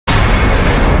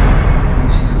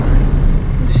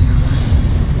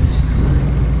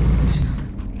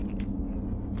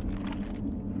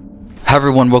Hi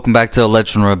everyone, welcome back to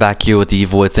Legend. We're back here with the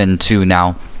Evil Within 2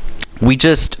 now. We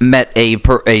just met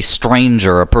a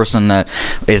stranger, a person that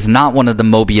is not one of the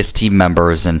Mobius team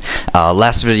members, and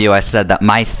last video I said that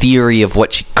my theory of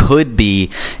what she could be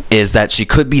is that she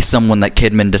could be someone that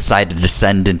Kidman decided to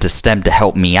send into STEM to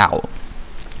help me out.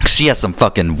 She has some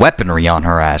fucking weaponry on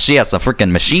her ass. She has a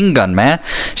freaking machine gun, man.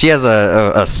 She has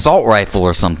a assault rifle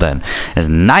or something. It's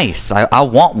nice. I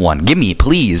want one. Give me,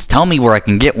 please. Tell me where I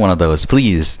can get one of those,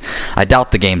 please. I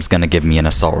doubt the game's gonna give me an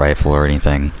assault rifle or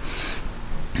anything.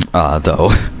 Though.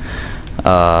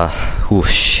 Oh,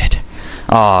 shit.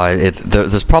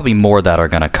 There's probably more that are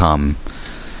gonna come.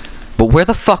 But where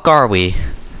the fuck are we?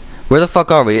 Where the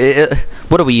fuck are we?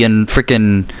 What are we in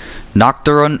freaking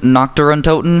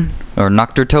Nocturuntoten? Or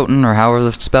Nocturtoten, or however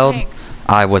it's spelled? Thanks.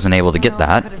 I wasn't able to get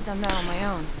that. I could have done that on my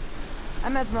own.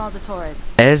 I'm Esmeralda Torres.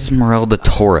 Esmeralda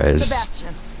Torres.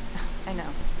 Sebastian. I know.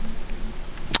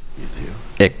 You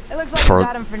do? It looks like we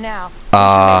got him for now. We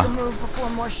should make a move before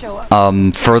more show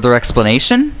up. Further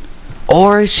explanation?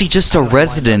 Or is she just a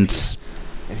residence?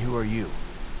 And who are you?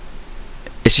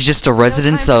 Is she just a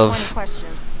residence No time of... for 20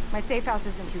 questions. My safe house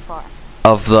isn't too far.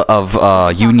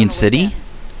 Of Union City?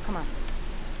 Come on.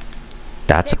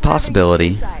 That's a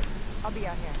possibility. I'll be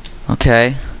out here.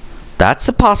 Okay. That's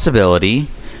a possibility.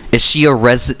 Is she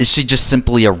just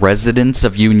simply a residence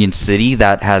of Union City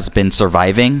that has been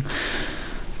surviving?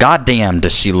 Goddamn,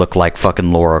 does she look like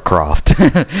fucking Lara Croft.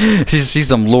 she's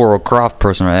some Lara Croft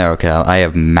person right there. Okay, I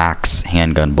have max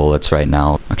handgun bullets right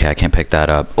now. Okay, I can't pick that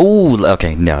up. Ooh,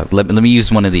 okay, no, let me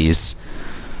use one of these.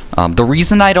 The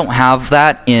reason I don't have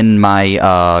that in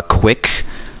my quick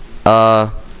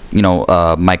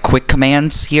my quick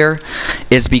commands here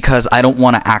is because I don't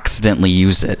want to accidentally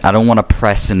use it. I don't want to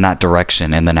press in that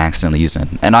direction and then accidentally use it.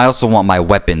 And I also want my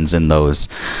weapons in those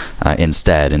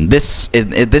instead. And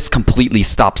this completely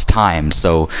stops time,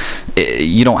 so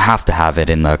you don't have to have it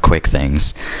in the quick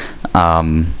things.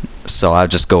 So I'll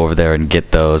just go over there and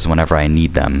get those whenever I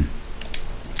need them.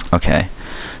 Okay.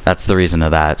 That's the reason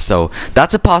of that. So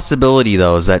that's a possibility,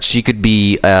 though, is that she could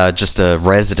be just a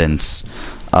residence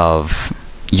of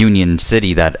Union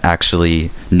City that actually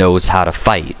knows how to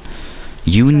fight.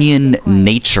 Union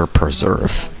Nature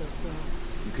Preserve.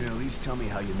 You can at least tell me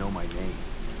how you know my name.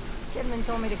 Kidman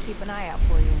told me to keep an eye out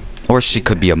for you. Or she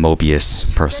could be a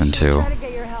Mobius person, too. Try to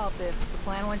get your help if the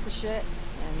plan went to shit,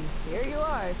 and here you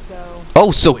are, so...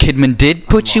 Oh, so Kidman did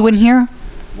put you in here?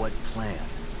 What plan?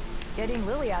 Getting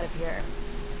Lily out of here,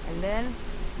 and then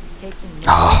taking...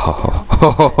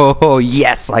 Oh,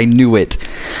 yes, I knew it.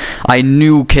 I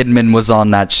knew Kidman was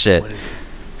on that shit. What is it?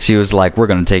 She was like, we're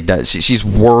gonna take that. She's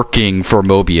working for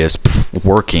Mobius. Pff,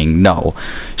 working? No.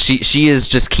 She is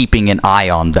just keeping an eye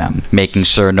on them, making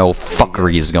sure no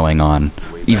fuckery is going on.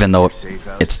 Even though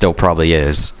it still probably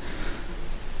is.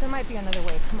 There might be another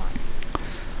way, come on.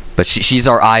 But she's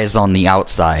our eyes on the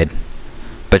outside.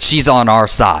 But she's on our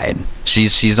side.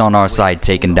 She's on our side,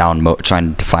 taking down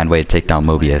trying to find a way to take down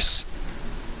Mobius.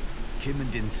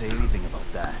 Kidman didn't say anything about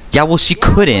that. Yeah, well, she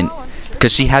couldn't,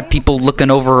 because she had people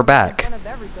looking over her back.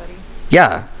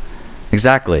 Yeah,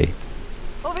 exactly.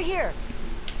 Over here.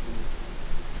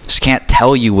 She can't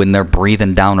tell you when they're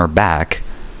breathing down her back.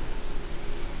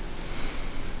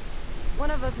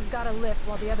 One of us has got a lift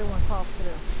while the other one falls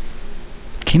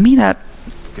through. Give me that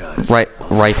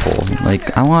rifle.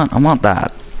 Like, I want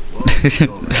that. Get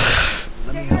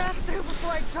your ass through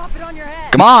before I drop it on your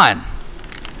head. Come on.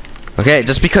 Okay,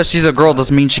 just because she's a girl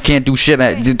doesn't mean she can't do shit,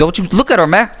 man. Dude, don't you look at her,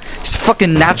 man? She's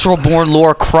fucking natural born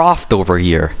Lara Croft over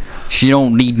here. She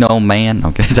don't need no man,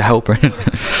 okay, to help her.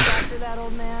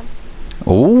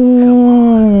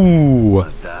 Ooh.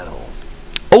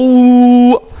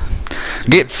 Ooh.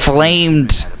 Get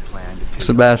flamed,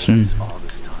 Sebastian.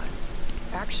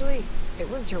 Actually, it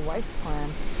was your wife's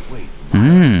plan. Wait.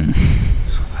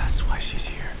 So that's why she's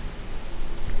here.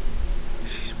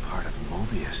 She's part of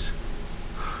Mobius.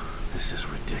 This is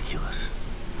ridiculous.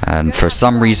 And for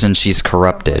some reason, she's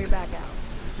corrupted. I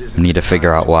need to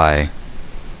figure out why.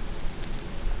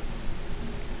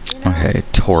 Okay,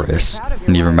 Taurus. I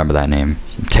need to remember that name.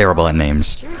 I'm terrible at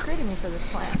names. She recruited me for this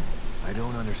plan. I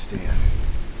don't understand.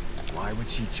 Why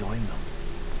would she join them?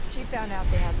 She found out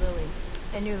they had Lily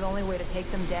and knew the only way to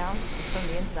take them down is from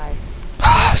the inside.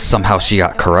 Somehow she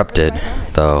got corrupted,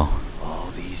 though. All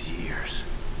these years.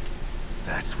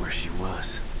 That's where she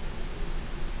was.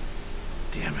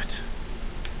 Damn it.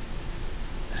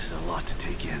 This is a lot to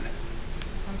take in.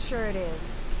 I'm sure it is.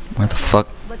 Where the fuck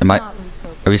am I? Are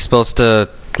we supposed to,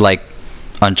 like,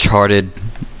 Uncharted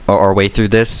our way through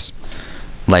this?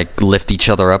 Like, lift each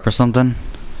other up or something?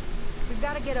 We've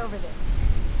got to get over this.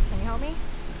 Can you help me?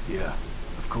 Yeah,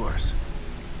 of course.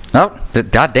 Oh,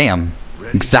 goddamn.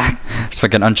 Exact. It's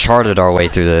fucking Uncharted our way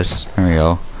through this. There we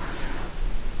go.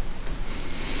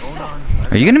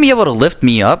 Are you gonna be able to lift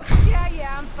me up?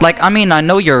 Yeah, I'm fine. Like, I mean, I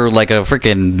know you're like a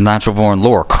freaking natural born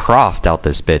LARA CROFT out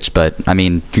this bitch, but I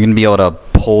mean, you're gonna be able to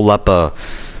pull up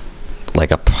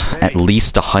at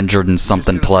least 100 and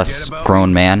something plus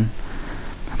grown man,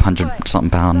 100 something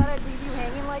pound. Thought I'd leave you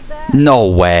hanging like that? No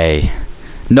way.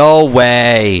 No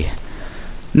way.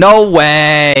 No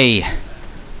way.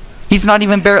 He's not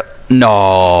even barely.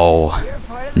 No. You're a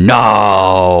part of the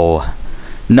No.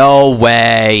 No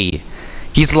way.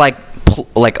 He's like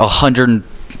 100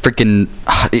 freaking.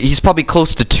 He's probably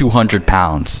close to 200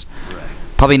 pounds.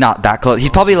 Probably not that close.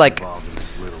 He's probably like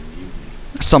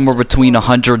somewhere between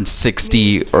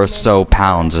 160 or so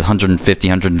pounds, 150,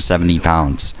 170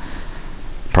 pounds.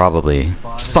 Probably.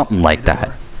 Something like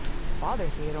that. Father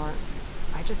Theodore.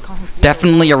 I just call him Theodore.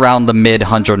 Definitely around the mid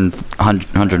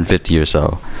 150 or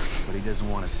so. But he doesn't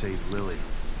want to save Lily.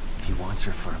 He wants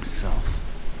her for himself.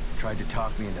 Tried to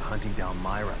talk me into hunting down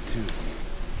Myra, too.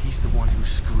 He's the one who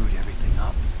screwed everything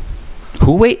up.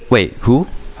 Who? Wait, who?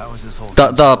 How is this whole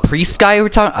The priest guy you were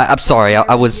talking? I'm sorry,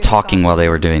 I was talking while they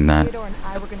were doing that. Theodore and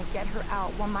I were gonna get her out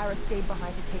while Myra stayed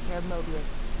behind to take care of Mobius.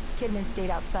 Kidman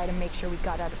stayed outside and make sure we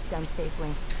got out of STEM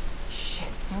safely. Shit,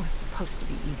 it was supposed to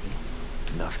be easy.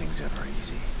 Nothing's ever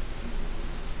easy.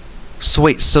 So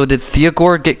wait, so did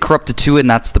Theodore get corrupted too, and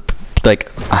that's the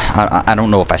like I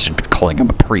don't know if I should be calling him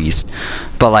a priest,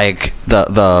 but like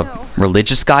the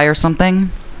religious guy or something?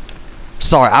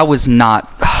 Sorry, I was not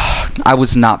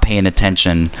paying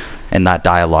attention in that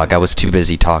dialogue. I was too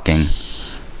busy talking.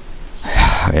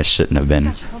 I shouldn't have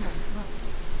been.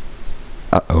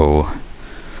 Uh-oh.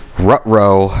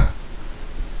 Ruh-roh.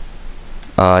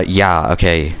 Yeah,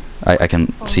 okay. I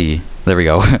can see. There we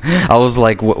go. I was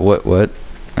like, what?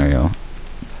 There we go.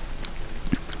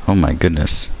 Oh my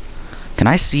goodness. Can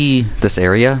I see this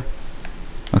area?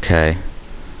 Okay.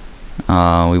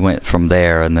 We went from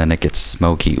there and then it gets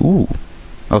smoky. Ooh.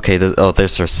 Okay,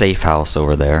 there's our safe house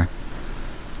over there.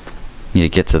 Need to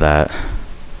get to that.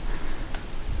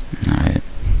 Alright.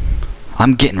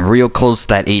 I'm getting real close to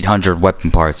that 800 weapon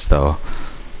parts though.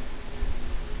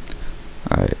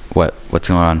 Alright, what's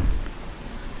going on?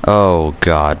 Oh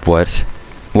god, what?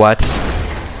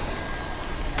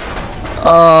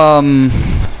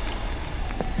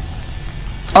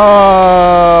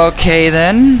 Okay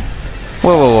then.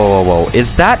 Whoa.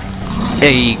 Is that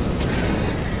a...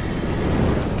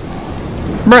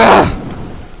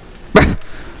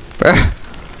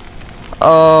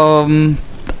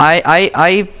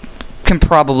 I can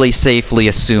probably safely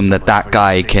assume that that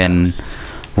guy can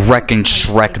wreck and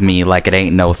shrek me like it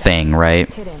ain't no thing, right?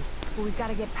 It's hidden, but we've got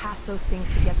to get past those things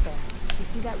to get there. You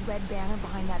see that red banner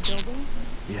behind that building?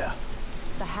 Yeah.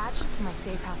 The hatch to my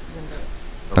safe house is under it.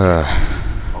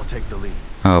 I'll take the lead.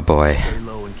 Oh boy. Stay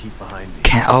low and keep behind me.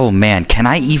 Oh man, can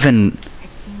I even...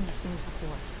 I've seen these things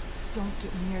before. Don't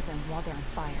get near them while they're on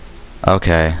fire.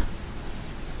 Okay.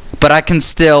 But I can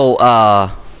still,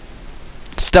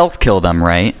 stealth kill them,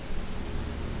 right?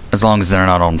 As long as they're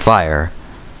not on fire.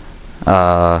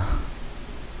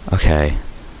 Okay.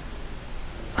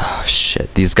 Oh,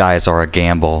 shit. These guys are a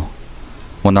gamble.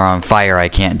 When they're on fire, I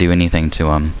can't do anything to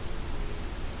them.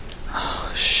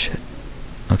 Oh, shit.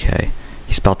 Okay.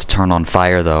 He's about to turn on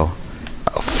fire, though.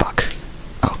 Oh, fuck.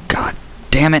 Oh, god.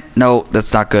 Damn it. No,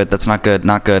 that's not good. That's not good.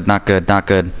 Not good.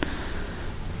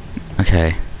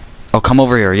 Okay. Oh, come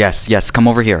over here. Yes, come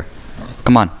over here.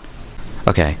 Come on.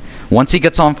 Okay. Once he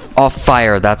gets off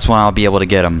fire, that's when I'll be able to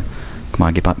get him. Come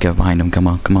on, get behind him. Come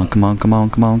on.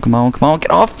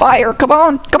 Get off fire. Come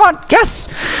on. Yes.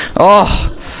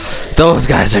 Oh, those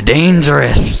guys are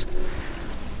dangerous.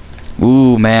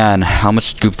 Ooh, man. How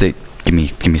much scoop they give me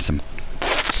some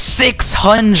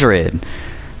 600.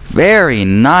 Very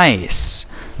nice.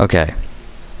 Okay.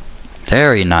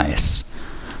 Very nice.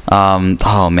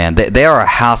 Oh man, they are a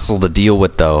hassle to deal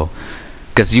with though,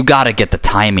 because you gotta get the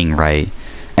timing right,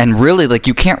 and really, like,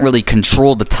 you can't really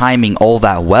control the timing all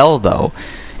that well though.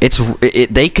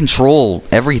 They control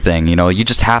everything, you know. You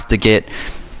just have to get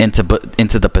into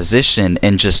the position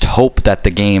and just hope that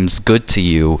the game's good to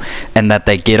you and that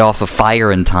they get off of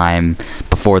fire in time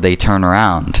before they turn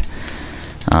around.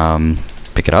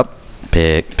 Pick it up.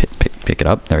 Pick it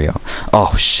up. There we go.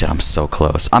 Oh shit, I'm so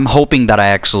close. I'm hoping that I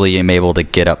actually am able to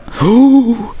get up.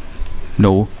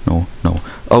 No.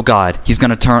 Oh god, he's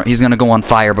gonna go on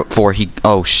fire before he...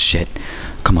 Oh shit.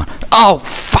 Come on. Oh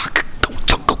fuck.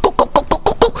 Go.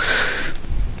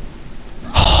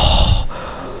 Oh.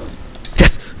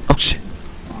 Yes. Oh shit.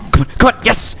 Come on.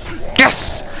 Yes.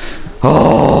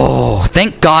 Oh,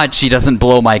 Thank God she doesn't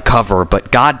blow my cover,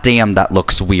 but goddamn, that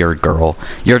looks weird, girl.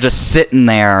 You're just sitting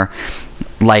there,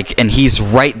 like, and he's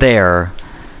right there,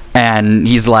 and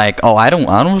he's like, oh, I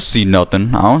don't see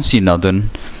nothing. I don't see nothing.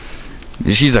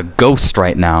 She's a ghost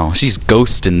right now. She's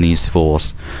ghosting these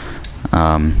fools.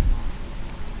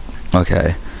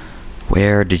 Okay.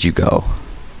 Where did you go?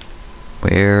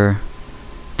 Where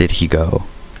did he go?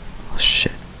 Oh,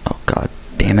 shit. Oh, God.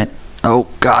 Damn it. Oh,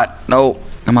 God. No.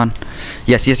 Come on.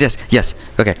 Yes, yes, yes, yes.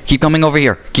 Okay. Keep coming over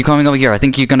here. Keep coming over here. I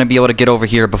think you're going to be able to get over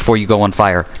here before you go on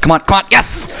fire. Come on. Come on.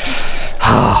 Yes!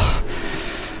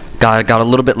 Got a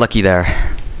little bit lucky there.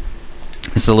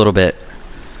 Just a little bit.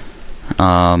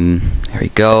 There we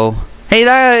go. Hey,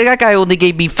 that guy only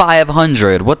gave me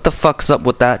 500. What the fuck's up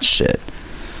with that shit?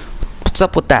 What's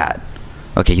up with that?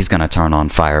 Okay, he's gonna turn on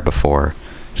fire before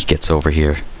he gets over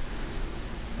here.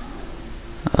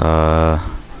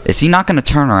 Is he not gonna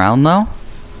turn around though?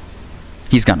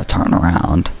 He's gonna turn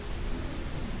around.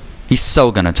 He's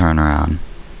so gonna turn around.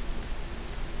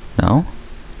 No?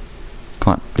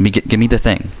 Come on, give me the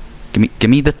thing. Give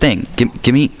me the thing.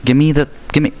 Give me.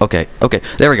 Okay,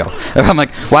 there we go. I'm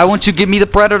like, why won't you give me the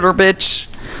predator, bitch?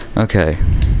 Okay.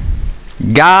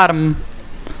 Got him.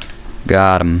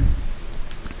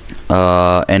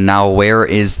 And now where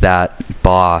is that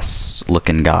boss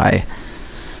looking guy?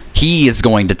 He is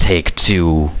going to take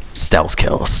 2 stealth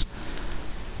kills.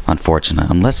 Unfortunate.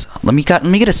 Unless let me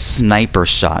get a sniper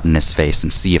shot in his face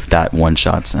and see if that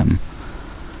one-shots him.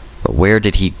 But where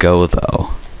did he go though?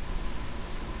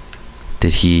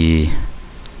 Did he...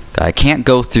 I can't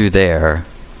go through there,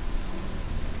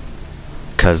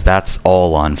 because that's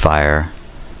all on fire.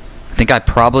 I think I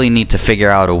probably need to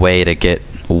figure out a way to get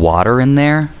water in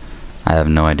there. I have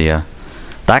no idea.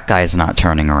 That guy's not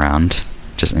turning around.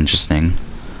 Just interesting.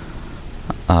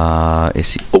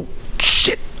 Is he... Oh,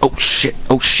 shit! Oh, shit!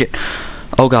 Oh, shit!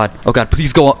 Oh, God! Oh, God!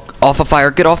 Please go off of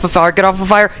fire! Get off of fire! Get off of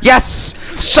fire! Yes!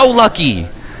 So lucky!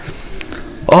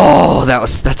 Oh,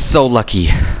 that's so lucky.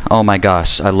 Oh my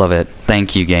gosh, I love it.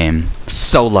 Thank you, game.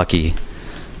 So lucky.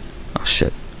 Oh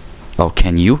shit. Oh,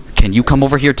 can you come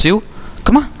over here too?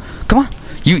 Come on. Come on.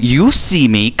 You see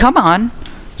me. Come on.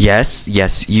 Yes,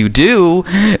 you do.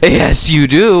 Yes, you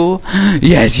do.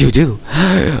 Yes, you do.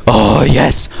 Oh,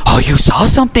 yes. Oh, you saw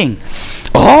something.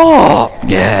 Oh,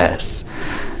 yes.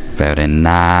 Very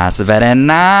nice. Very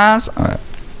nice. All right.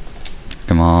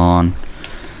 Come on.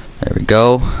 There we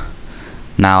go.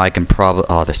 Now I can probably...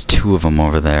 Oh, there's 2 of them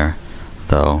over there,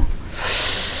 though.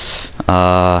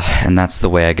 And that's the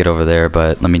way I get over there,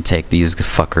 but let me take these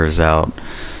fuckers out.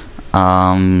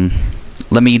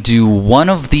 Let me do one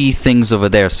of the things over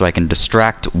there so I can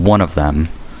distract one of them.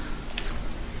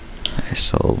 Okay,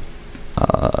 so...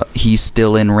 he's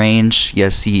still in range.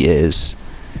 Yes, he is.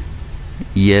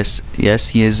 Yes,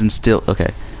 he is, and still...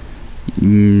 Okay.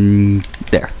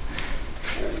 There.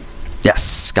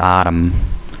 Yes, got him.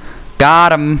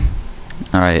 Got him.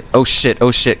 Alright. Oh shit.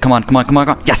 Come on.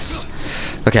 Yes!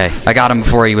 Okay, I got him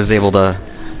before he was able to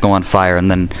go on fire, and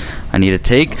then I need to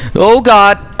take... Oh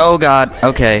god!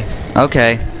 Okay.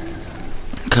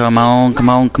 Come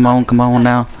on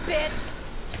now.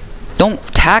 Don't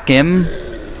attack him!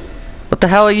 What the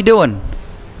hell are you doing?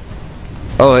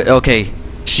 Oh, okay.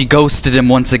 She ghosted him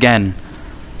once again.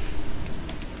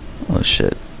 Oh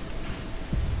shit.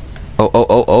 Oh,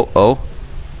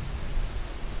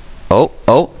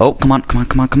 come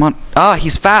on. Ah,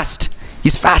 he's fast.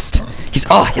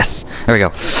 Oh, yes. There we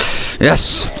go.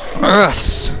 Yes.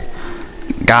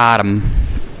 Got him.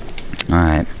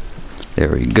 Alright.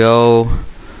 There we go.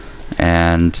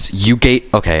 And you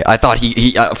gave... Okay, I thought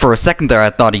he for a second there, I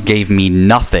thought he gave me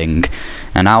nothing.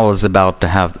 And I was about to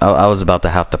have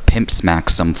to pimp smack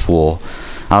some fool.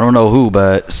 I don't know who,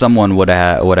 but someone would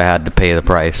have had to pay the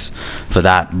price for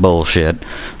that bullshit.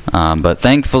 But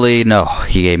thankfully, no,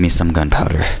 he gave me some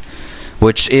gunpowder,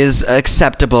 which is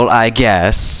acceptable, I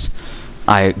guess.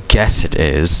 I guess it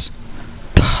is.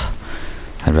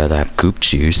 I'd rather have goop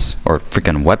juice or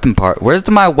freaking weapon part. Where's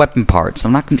my weapon parts?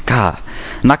 I'm not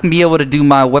gonna be able to do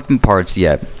my weapon parts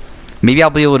yet. Maybe I'll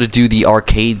be able to do the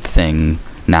arcade thing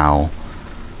now,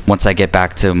 once I get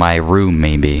back to my room,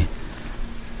 maybe.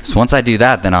 So once I do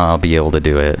that, then I'll be able to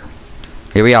do it.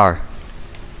 Here we are,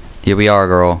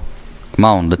 girl. Come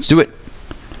on, let's do it.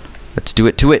 Let's do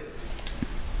it to it.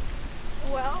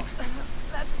 Well,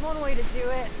 that's one way to do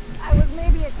it. I was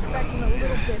maybe expecting a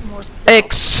little bit more stealth.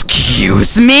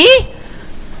 Excuse me?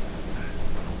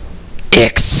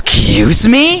 Excuse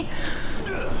me?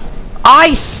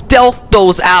 I stealthed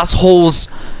those assholes,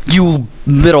 you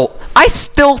little... I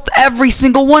stealthed every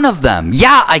single one of them.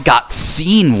 Yeah, I got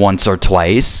seen once or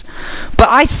twice, but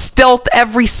I stealthed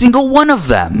every single one of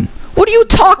them. What What are you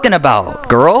talking about,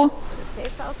 girl? The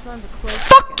safe house runs a close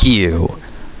Fuck second. you. Listen,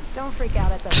 don't freak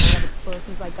out at the amount of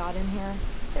explosives I got in here.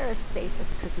 They're as safe as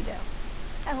a cookie dough.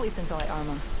 At least until I arm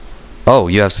them. Oh,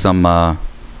 you have some,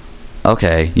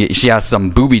 okay. She has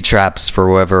some booby traps for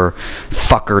whoever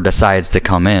fucker decides to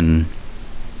come in.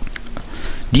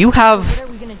 Do you have... What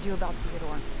are we gonna do about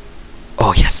Theodore?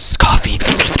 Oh, yes, coffee.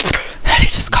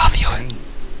 It's just coffee.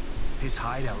 His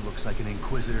hideout looks like an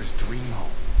Inquisitor's dream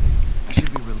home. I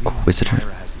should be relieved Inquisitor. that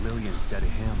Myra has Lily instead of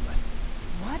him, but...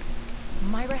 What?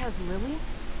 Myra has Lily?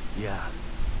 Yeah.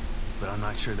 But I'm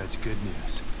not sure that's good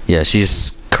news. Yeah,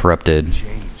 she's corrupted.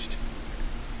 Changed.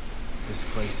 This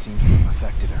place seems to have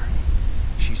affected her.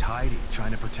 She's hiding,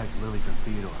 trying to protect Lily from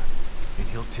Theodore. And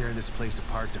he'll tear this place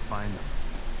apart to find them.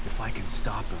 If I can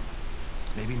stop him,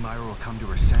 maybe Myra will come to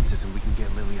her senses and we can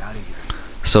get Lily out of here.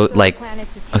 So, the like, plan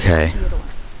is to take okay. Theodore.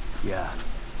 Yeah.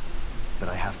 But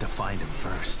I have to find him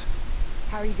first.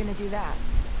 How are you gonna do that?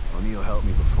 O'Neill helped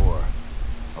me before.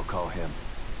 I'll call him.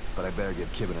 But I better give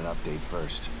Kibben an update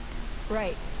first.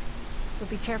 Right. But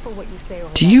be careful what you say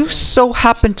over Do that you phone. so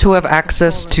happen to have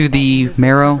access to the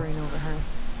marrow? Hovering over her.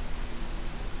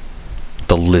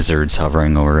 The lizard's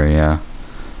hovering over her,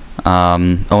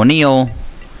 yeah. O'Neill.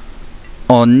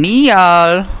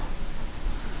 O'Neill!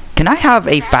 Can I have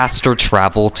a faster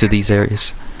travel to these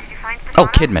areas? Oh,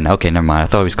 Kidman. Okay, never mind. I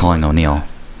thought he was calling O'Neill.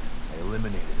 I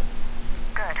eliminated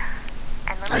him. Good.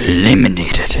 And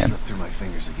Eliminated him. Slipped through my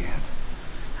fingers again.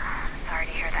 sorry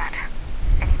to hear that.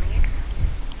 Any leads?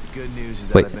 The good news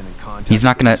is Wait, that I've been in contact he's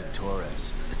not with gonna- Agent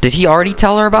Torres. Did he already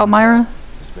tell her about Myra?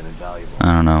 It's been invaluable.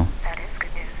 I don't know. That is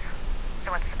good news.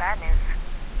 So what's the bad news?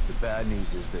 The bad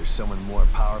news is there's someone more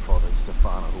powerful than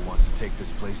Stefano who wants to take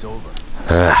this place over.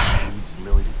 Ugh. He needs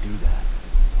Lily to do that.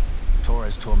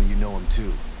 Torres told me you know him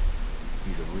too.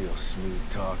 He's a real smooth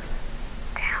talker.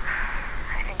 Damn.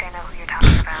 I think I know who you're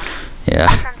talking about. Yeah. I'll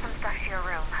send some stuff to your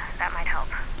room. That might help.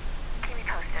 Keep me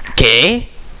posted. Okay. You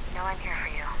know I'm here for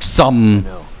you. Some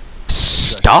No.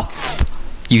 stuff,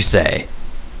 you say?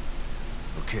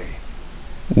 Okay.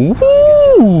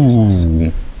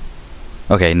 Ooh.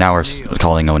 Okay, now we're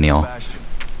calling O'Neill. Sebastian,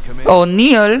 come in.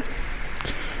 O'Neill.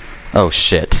 Oh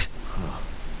shit.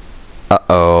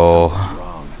 Uh-oh. Something's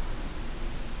wrong.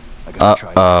 I gotta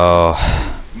try to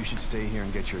Uh-oh. You should stay here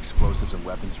and get your explosives and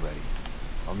weapons ready.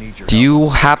 I'll need your Do help you once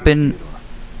I locate happen- Theodore.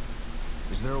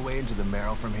 Is there a way into the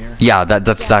marrow from here? Yeah, that's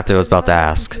exactly what I was about to there's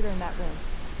ask. another computer in that room.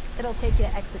 It'll take you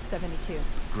to exit 72.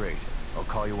 Great. I'll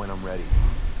call you when I'm ready.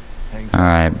 Hang tight,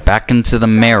 Alright, Torres. back into the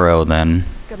marrow then.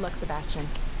 Good luck, Sebastian.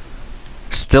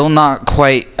 Still not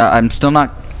quite, I'm still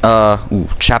not,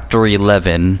 chapter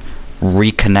 11,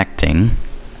 reconnecting.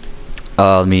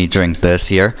 Let me drink this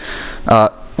here.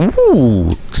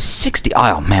 Ooh, 60,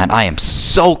 oh man, I am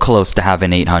so close to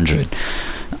having 800.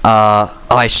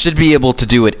 I should be able to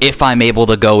do it if I'm able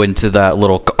to go into that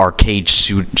little arcade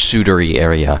shootery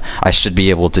area. I should be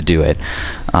able to do it.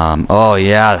 Oh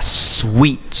yeah,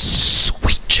 sweet,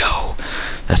 sweet Joe.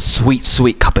 A sweet,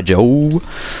 sweet cup of Joe.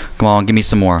 Come on, give me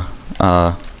some more.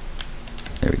 There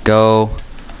we go.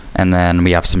 And then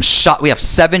we have some we have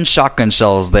 7 shotgun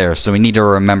shells there, so we need to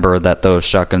remember that those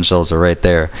shotgun shells are right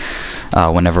there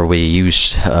whenever we use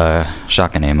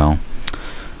shotgun ammo.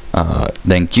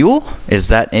 Thank you. Is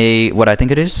that what I think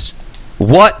it is?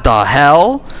 What the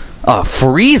hell? A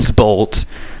freeze bolt?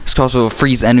 This crossbow will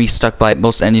freeze enemies stuck by it.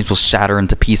 Most enemies will shatter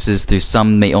into pieces, though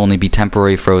some may only be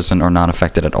temporarily frozen or not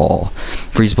affected at all.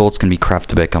 Freeze bolts can be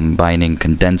crafted by combining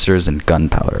condensers and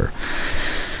gunpowder.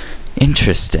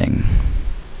 Interesting.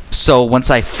 So once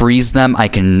I freeze them, I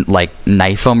can like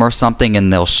knife them or something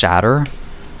and they'll shatter?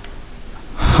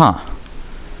 Huh.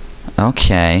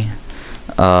 Okay.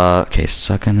 Okay,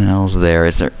 sucking L's there.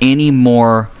 Is there any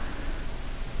more?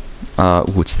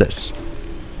 What's this?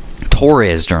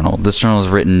 Torres journal. This journal is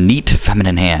written neat,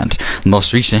 feminine hand. The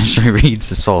most recent entry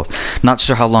reads as follows. Not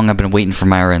sure how long I've been waiting for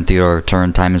Myra and Theodore to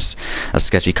return. Time is a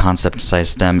sketchy concept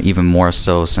besides them, even more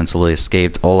so since Lily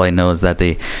escaped. All I know is that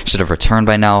they should have returned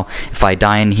by now. If I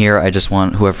die in here, I just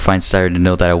want whoever finds Tyler to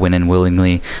know that I went in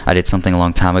willingly. I did something a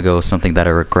long time ago, something that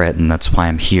I regret, and that's why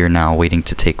I'm here now, waiting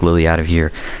to take Lily out of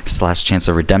here. This last chance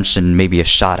of redemption, maybe a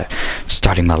shot at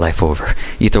starting my life over.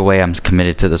 Either way, I'm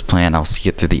committed to this plan. I'll see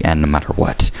it through the end no matter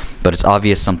what. But it's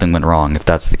obvious something went wrong. If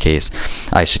that's the case,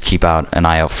 I should keep an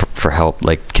eye out for help,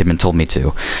 like Kidman told me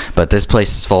to. But this place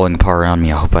is falling apart around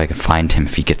me. I hope I can find him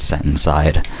if he gets sent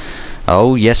inside.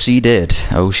 Oh, yes, she did.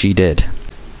 Oh, she did.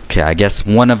 Okay, I guess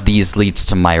one of these leads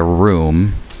to my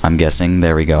room. I'm guessing.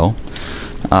 There we go.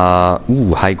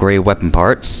 Ooh, high-grade weapon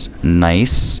parts.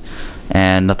 Nice.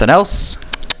 And nothing else?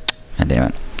 God damn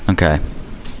it. Okay.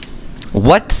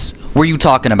 What were you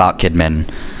talking about, Kidman?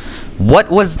 What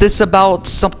was this about?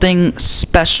 Something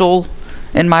special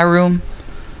in my room?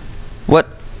 What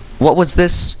was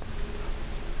this?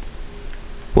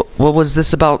 What was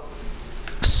this about?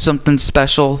 Something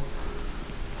special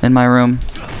in my room?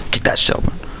 Get that shit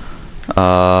open.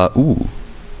 Ooh.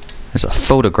 There's a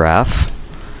photograph.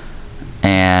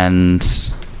 And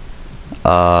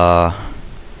A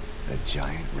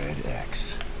giant red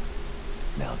X.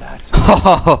 Now that's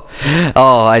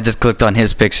oh, I just clicked on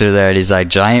his picture there and he's like,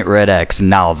 giant red X.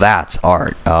 Now that's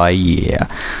art. Oh yeah.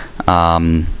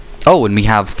 Oh, and we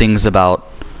have things about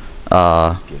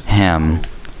him.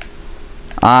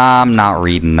 I'm not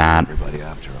reading that. everybody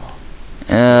after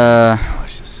all.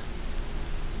 Cautious.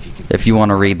 He can If you want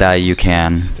to read that, you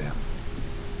can. step.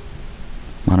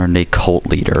 Modern day cult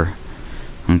leader.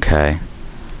 Okay.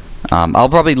 I'll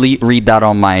probably read that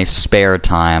on my spare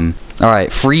time.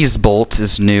 Alright, freeze bolt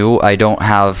is new. I don't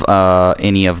have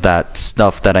any of that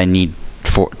stuff that I need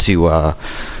to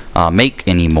make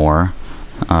anymore.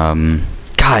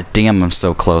 God damn, I'm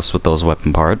so close with those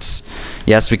weapon parts.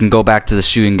 Yes, we can go back to the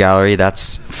shooting gallery.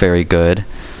 That's very good.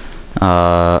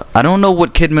 I don't know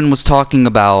what Kidman was talking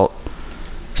about,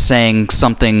 saying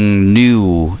something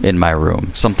new in my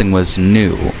room. Something was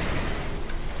new.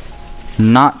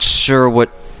 Not sure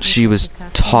what she was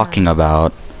talking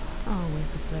about.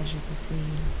 Always a pleasure to see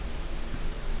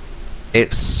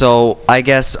you. So I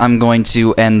guess I'm going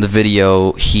to end the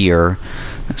video here.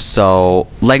 So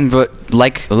like and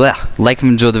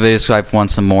enjoy the video, subscribe if you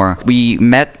want some more. We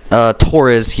met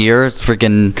Torres here,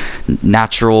 freaking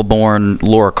natural born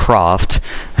Lara Croft.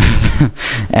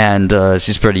 And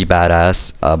she's pretty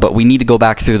badass. But we need to go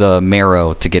back through the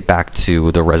marrow to get back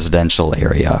to the residential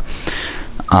area.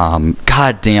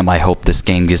 God damn, I hope this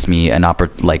game gives me an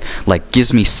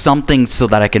gives me something so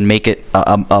that I can make it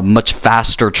a much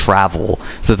faster travel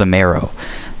through the marrow.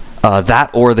 That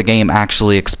or the game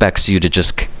actually expects you to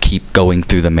just keep going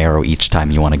through the marrow each time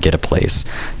you want to get a place.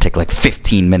 Take like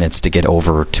 15 minutes to get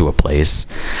over to a place.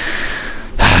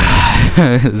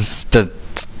 It's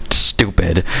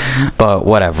stupid, but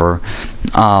whatever.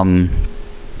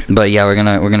 But yeah, we're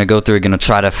gonna go through. We're gonna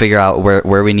try to figure out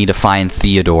where we need to find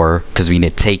Theodore, because we need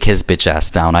to take his bitch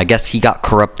ass down. I guess he got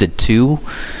corrupted too,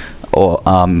 or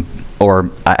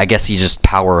I guess he's just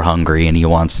power hungry and he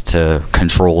wants to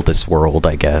control this world.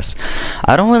 I guess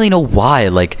I don't really know why.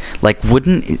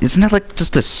 Isn't it like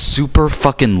just a super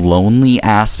fucking lonely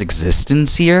ass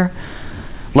existence here?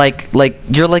 Like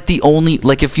you're like the only,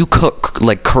 like if you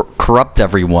corrupt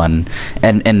everyone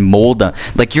and mold them,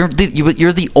 like you're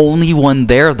the only one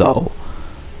there though.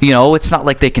 You know, it's not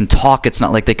like they can talk, it's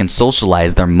not like they can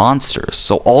socialize, they're monsters.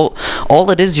 So all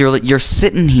it is, you're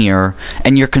sitting here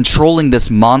and you're controlling this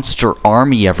monster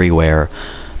army everywhere.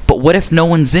 But what if no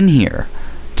one's in here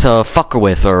to fuck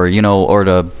with, or you know, or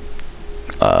to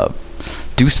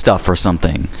do stuff or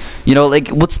something? You know, like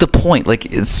what's the point? Like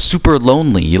it's super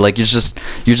lonely. You're just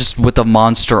with a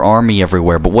monster army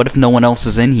everywhere. But what if no one else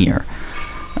is in here?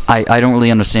 I don't really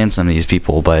understand some of these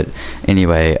people. But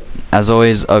anyway, as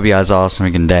always, I hope you guys have an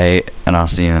awesome day, and I'll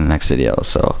see you in the next video.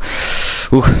 So,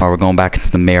 we're going back into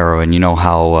the marrow, and you know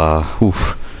how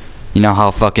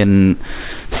fucking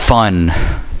fun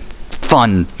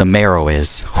the marrow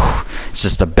is. It's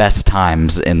just the best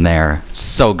times in there. It's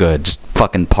so good. Just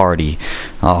fucking party.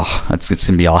 Oh, it's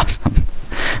gonna be awesome.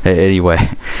 Anyway,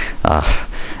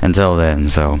 until then,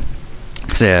 so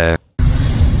yeah.